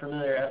you're not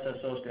familiar,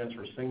 SSO stands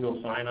for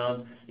Single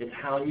Sign-On. It's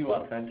how you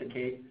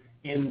authenticate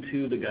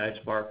into the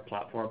GuideSpark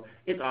platform.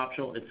 It's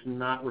optional. It's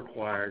not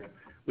required.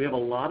 We have a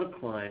lot of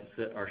clients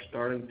that are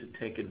starting to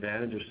take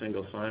advantage of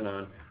Single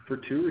Sign-On for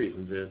two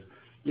reasons. Is,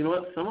 you know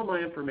what, some of my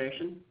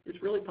information is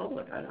really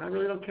public. I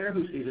really don't care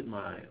who sees it in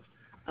my eyes.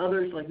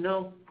 Others, like,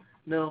 no,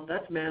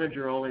 that's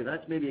manager only.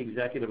 That's maybe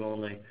executive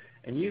only.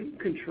 And you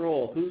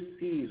control who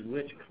sees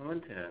which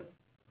content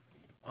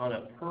on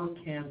a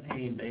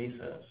per-campaign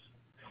basis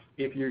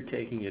if you're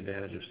taking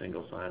advantage of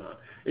Single Sign-On.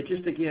 It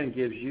just, again,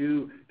 gives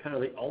you kind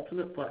of the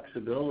ultimate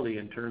flexibility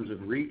in terms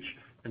of reach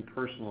and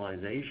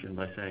personalization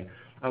by saying,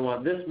 I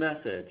want this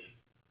message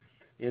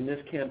in this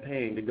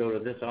campaign to go to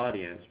this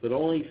audience, but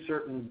only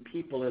certain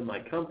people in my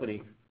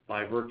company,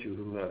 by virtue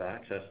who have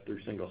access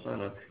through Single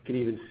Sign-On, can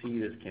even see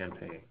this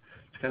campaign.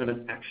 It's kind of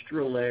an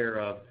extra layer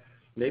of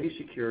maybe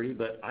security,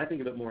 but I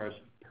think of it more as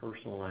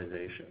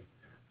personalization.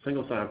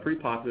 Single Sign-On,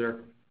 pretty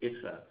popular.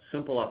 It's a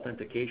simple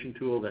authentication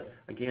tool that,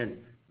 again,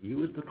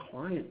 you as the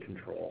client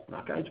control,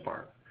 not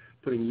GuideSpark,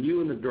 putting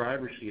you in the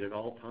driver's seat at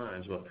all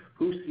times about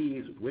who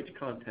sees which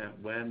content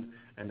when,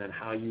 and then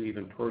how you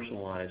even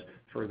personalize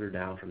further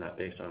down from that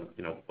based on,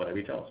 you know, whatever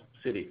you tell us,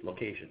 city,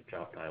 location,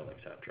 job title,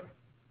 etc.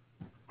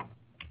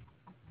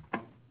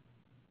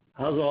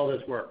 How's all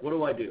this work? What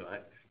do I do?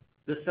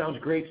 This sounds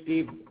great,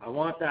 Steve. I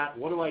want that.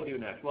 What do I do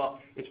next? Well,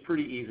 it's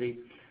pretty easy.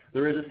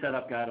 There is a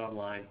setup guide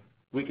online.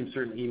 We can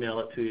certainly email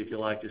it to you if you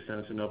like to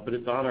send us a note, but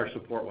it's on our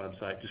support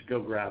website. Just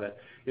go grab it.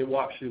 It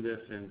walks through this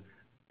in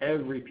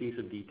every piece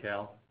of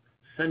detail.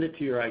 Send it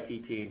to your IT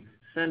team.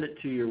 Send it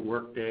to your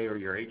Workday or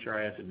your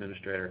HRIS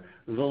administrator.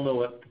 They'll know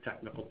what the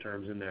technical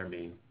terms in there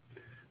mean.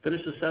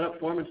 Finish the setup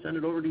form and send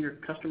it over to your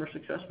customer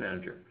success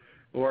manager.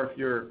 Or if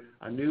you're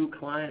a new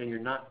client and you're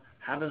not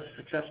having a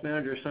success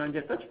manager assigned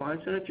yet, that's fine.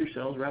 Send it to your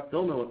sales rep.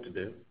 They'll know what to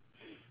do.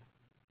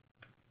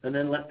 And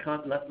then let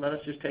us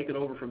just take it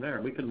over from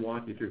there. We can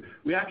walk you through.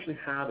 We actually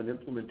have an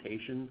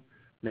implementation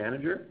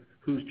manager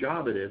whose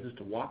job it is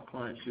to walk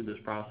clients through this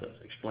process,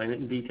 explain it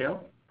in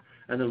detail,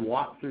 and then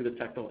walk through the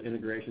technical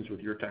integrations with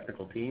your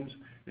technical teams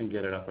and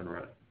get it up and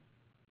running.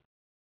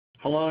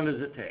 How long does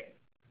it take?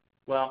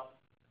 Well,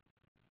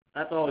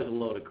 that's always a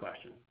loaded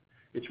question.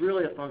 It's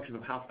really a function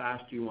of how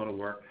fast you want to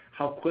work,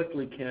 how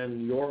quickly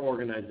can your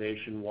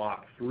organization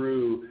walk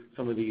through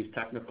some of these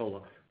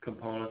technical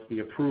components. The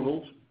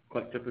approvals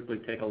quite typically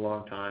take a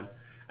long time.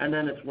 And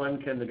then it's when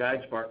can the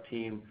GuideSpark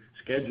team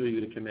schedule you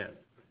to come in.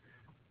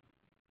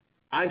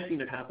 I've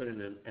seen it happen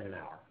in an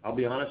hour. I'll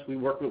be honest, we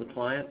worked with a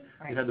client,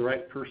 we had the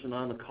right person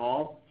on the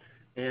call,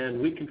 and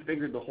we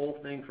configured the whole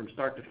thing from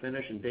start to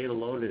finish and data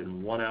loaded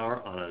in 1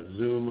 hour on a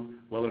Zoom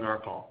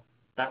webinar call.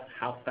 That's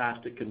how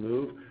fast it can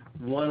move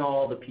when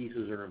all the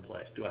pieces are in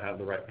place. Do I have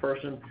the right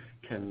person?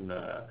 Can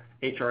the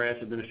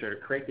HRIS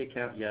administrator create the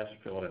account? Yes.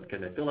 Fill it in.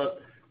 Can they fill out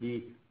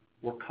the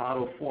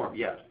Workato form?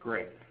 Yes.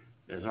 Great.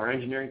 Is our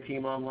engineering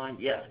team online?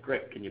 Yes.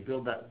 Great. Can you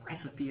build that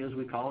recipe, as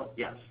we call it?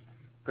 Yes.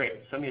 Great.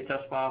 Send me a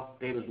test file.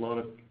 Data's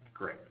loaded.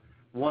 Great.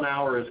 1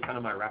 hour is kind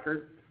of my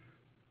record.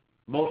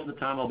 Most of the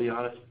time, I'll be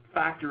honest,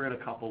 factor in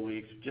a couple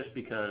weeks just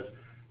because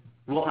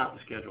we'll have to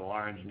schedule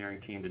our engineering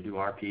team to do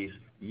our piece.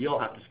 You'll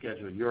have to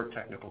schedule your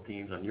technical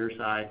teams on your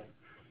side.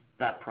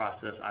 That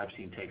process I've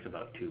seen takes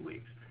about 2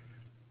 weeks.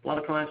 A lot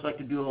of clients like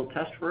to do a little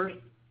test first.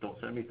 Don't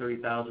send me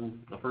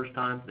 30,000 the first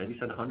time. Maybe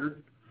send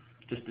 100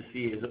 just to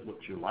see, is it what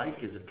you like?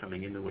 Is it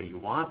coming in the way you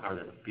want? Are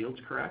the fields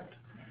correct?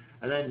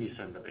 And then you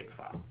send the big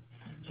file.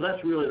 So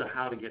that's really the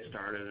how to get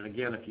started. And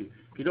again, if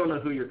you don't know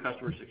who your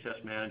customer success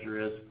manager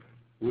is,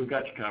 we've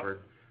got you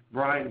covered.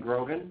 Brian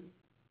Grogan,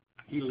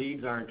 he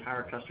leads our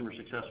entire customer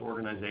success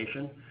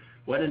organization.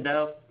 When in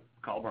doubt,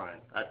 call Brian.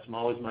 That's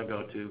always my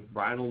go-to.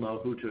 Brian will know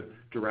who to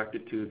direct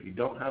it to. If you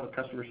don't have a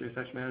customer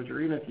success manager,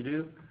 even if you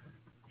do,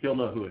 he'll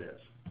know who it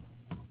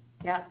is.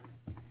 Yeah.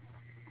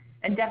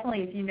 And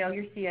definitely, if you know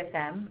your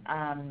CSM,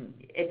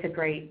 it's a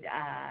great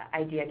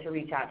idea to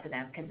reach out to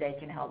them because they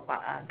can help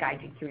guide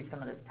you through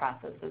some of this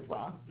process as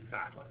well.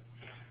 Exactly.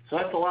 So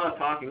that's a lot of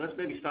talking. Let's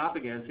maybe stop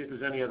again, see if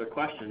there's any other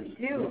questions.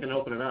 We can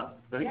open it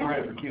up. I think we're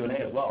ready for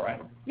Q&A as well,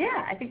 right?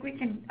 Yeah, I think we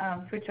can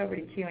switch over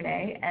to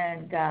Q&A.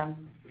 And I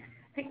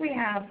think we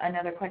have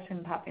another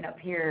question popping up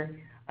here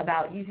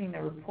about using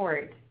the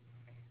report.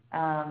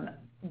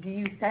 Do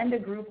you send a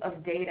group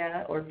of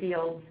data or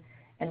fields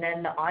and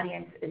then the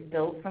audience is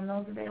built from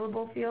those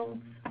available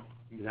fields?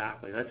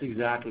 Exactly. That's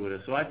exactly what it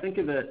is. So I think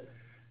of it,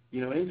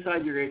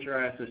 inside your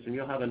HRIS system,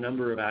 you'll have a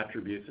number of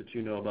attributes that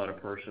you know about a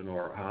person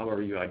or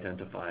however you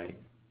identify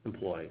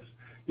employees.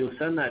 You'll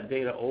send that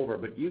data over,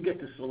 but you get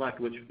to select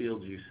which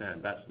fields you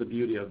send. That's the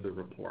beauty of the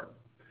report.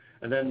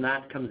 And then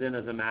that comes in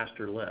as a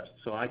master list.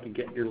 So I can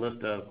get your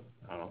list of,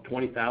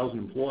 20,000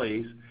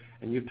 employees,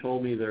 and you've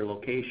told me their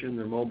location,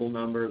 their mobile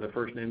number, their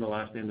first name, their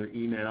last name, their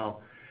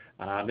email,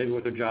 maybe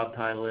what their job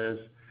title is,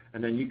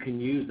 and then you can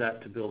use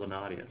that to build an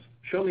audience.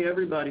 Show me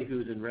everybody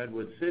who's in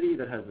Redwood City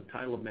that has the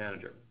title of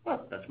manager.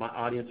 Well, that's my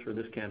audience for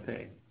this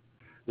campaign.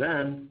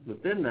 Then,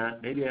 within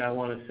that, maybe I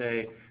want to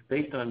say,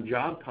 based on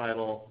job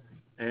title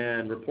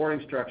and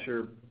reporting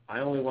structure, I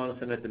only want to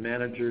send it to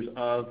managers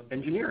of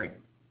engineering.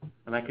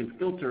 And I can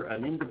filter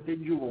an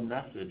individual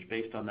message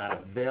based on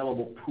that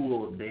available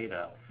pool of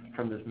data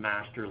from this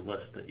master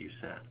list that you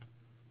sent.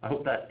 I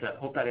hope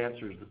that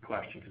answers the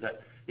question, because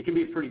it can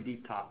be a pretty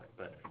deep topic.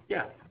 But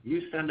yeah,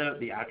 you send out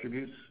the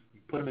attributes,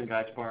 you put them in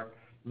GuideSpark,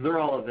 they're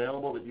all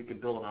available that you can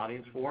build an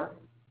audience for,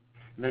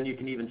 and then you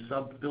can even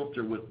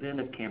sub-filter within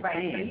a campaign.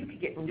 Right, so you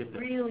can get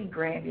really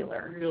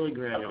granular. Really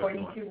granular.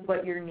 According to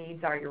what your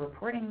needs are, your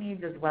reporting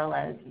needs, as well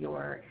as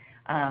your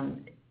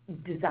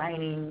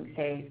designing,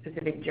 say,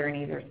 specific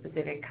journeys or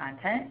specific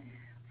content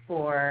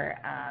for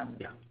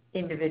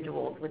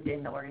individuals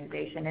within the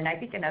organization. And I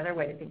think another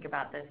way to think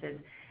about this is,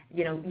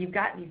 you know, you've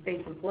got these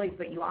base employees,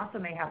 but you also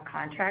may have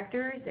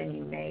contractors, and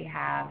you may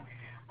have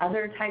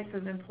other types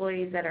of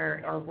employees that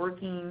are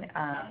working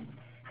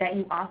that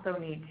you also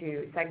need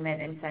to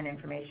segment and send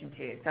information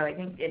to. So I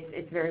think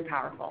it's very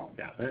powerful.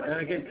 Yeah,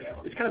 and again,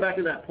 it's kind of back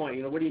to that point,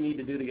 you know, what do you need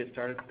to do to get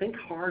started? Think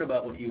hard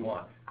about what you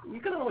want. You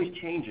can always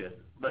change it,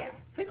 but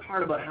think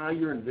hard about how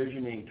you're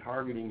envisioning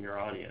targeting your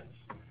audience.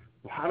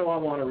 Well, how do I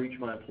want to reach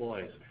my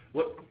employees?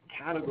 What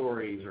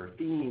categories or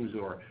themes,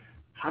 or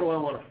how do I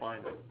want to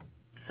find them?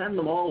 Send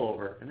them all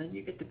over, and then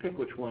you get to pick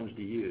which ones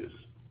to use.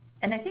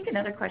 And I think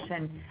another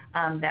question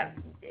that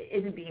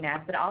isn't being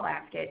asked, but I'll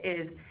ask it,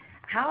 is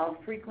how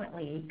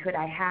frequently could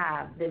I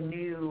have the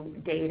new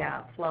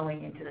data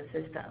flowing into the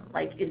system?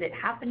 Like, is it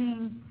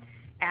happening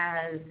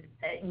as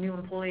new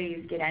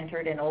employees get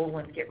entered and old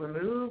ones get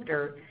removed,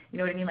 or, you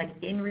know what I mean, like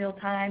in real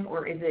time,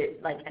 or is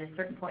it like at a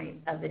certain point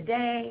of the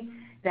day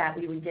that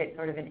we would get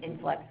sort of an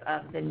influx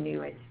of the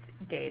newest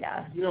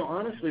data? You know,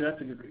 honestly,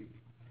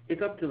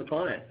 it's up to the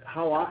client.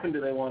 How often do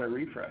they want to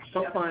refresh?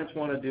 Some clients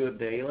want to do it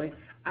daily.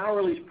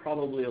 Hourly is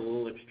probably a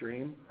little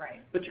extreme,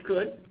 right? But you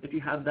could, if you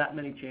have that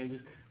many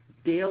changes.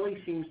 Daily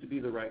seems to be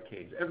the right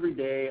cadence. Every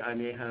day I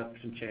may have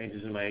some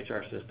changes in my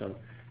HR system.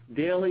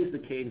 Daily is the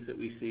cadence that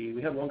we see.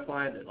 We have one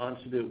client that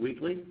wants to do it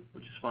weekly,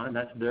 which is fine.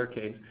 That's their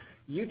cadence.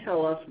 You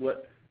tell us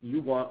what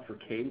you want for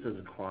cadence as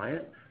a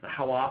client,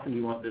 how often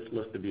you want this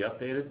list to be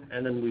updated,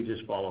 and then we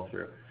just follow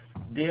through.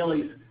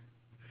 Daily's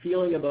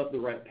feeling about the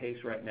right pace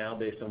right now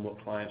based on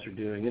what clients are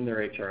doing in their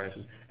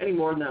HRISs. Any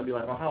more than that would be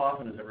like, well, how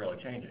often is it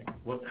really changing?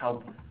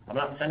 I'm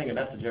not sending a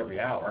message every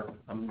hour.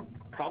 I'm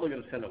probably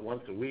going to send it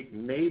once a week,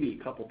 maybe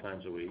a couple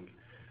times a week.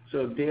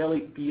 So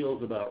daily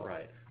feels about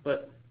right.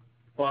 But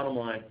bottom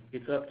line,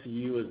 it's up to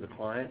you as the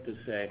client to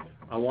say,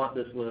 I want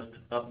this list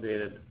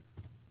updated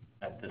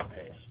at this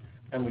pace.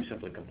 And we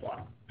simply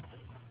comply.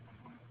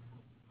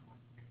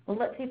 Well,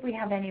 let's see if we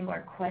have any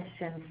more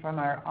questions from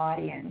our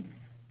audience.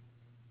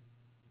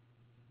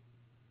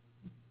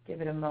 Give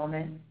it a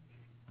moment.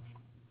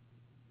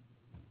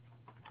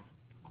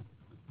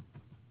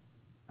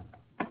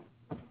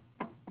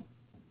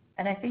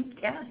 And I think,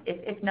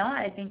 if not,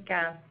 I think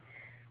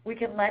we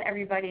can let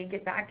everybody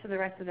get back to the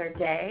rest of their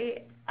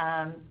day.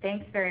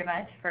 Thanks very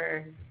much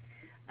for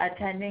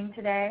attending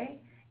today.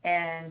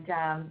 And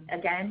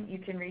again, you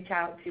can reach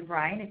out to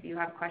Brian if you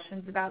have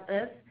questions about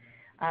this.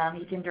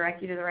 He can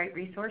direct you to the right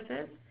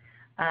resources.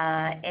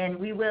 And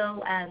we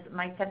will, as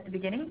Mike said at the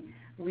beginning,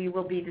 we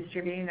will be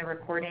distributing the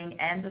recording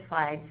and the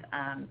slides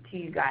to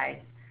you guys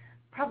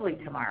probably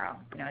tomorrow,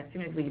 as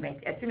soon as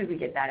we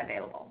get that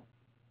available.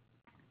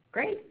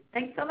 Great.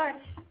 Thanks so much.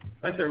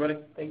 Thanks, everybody.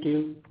 Thank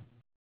you.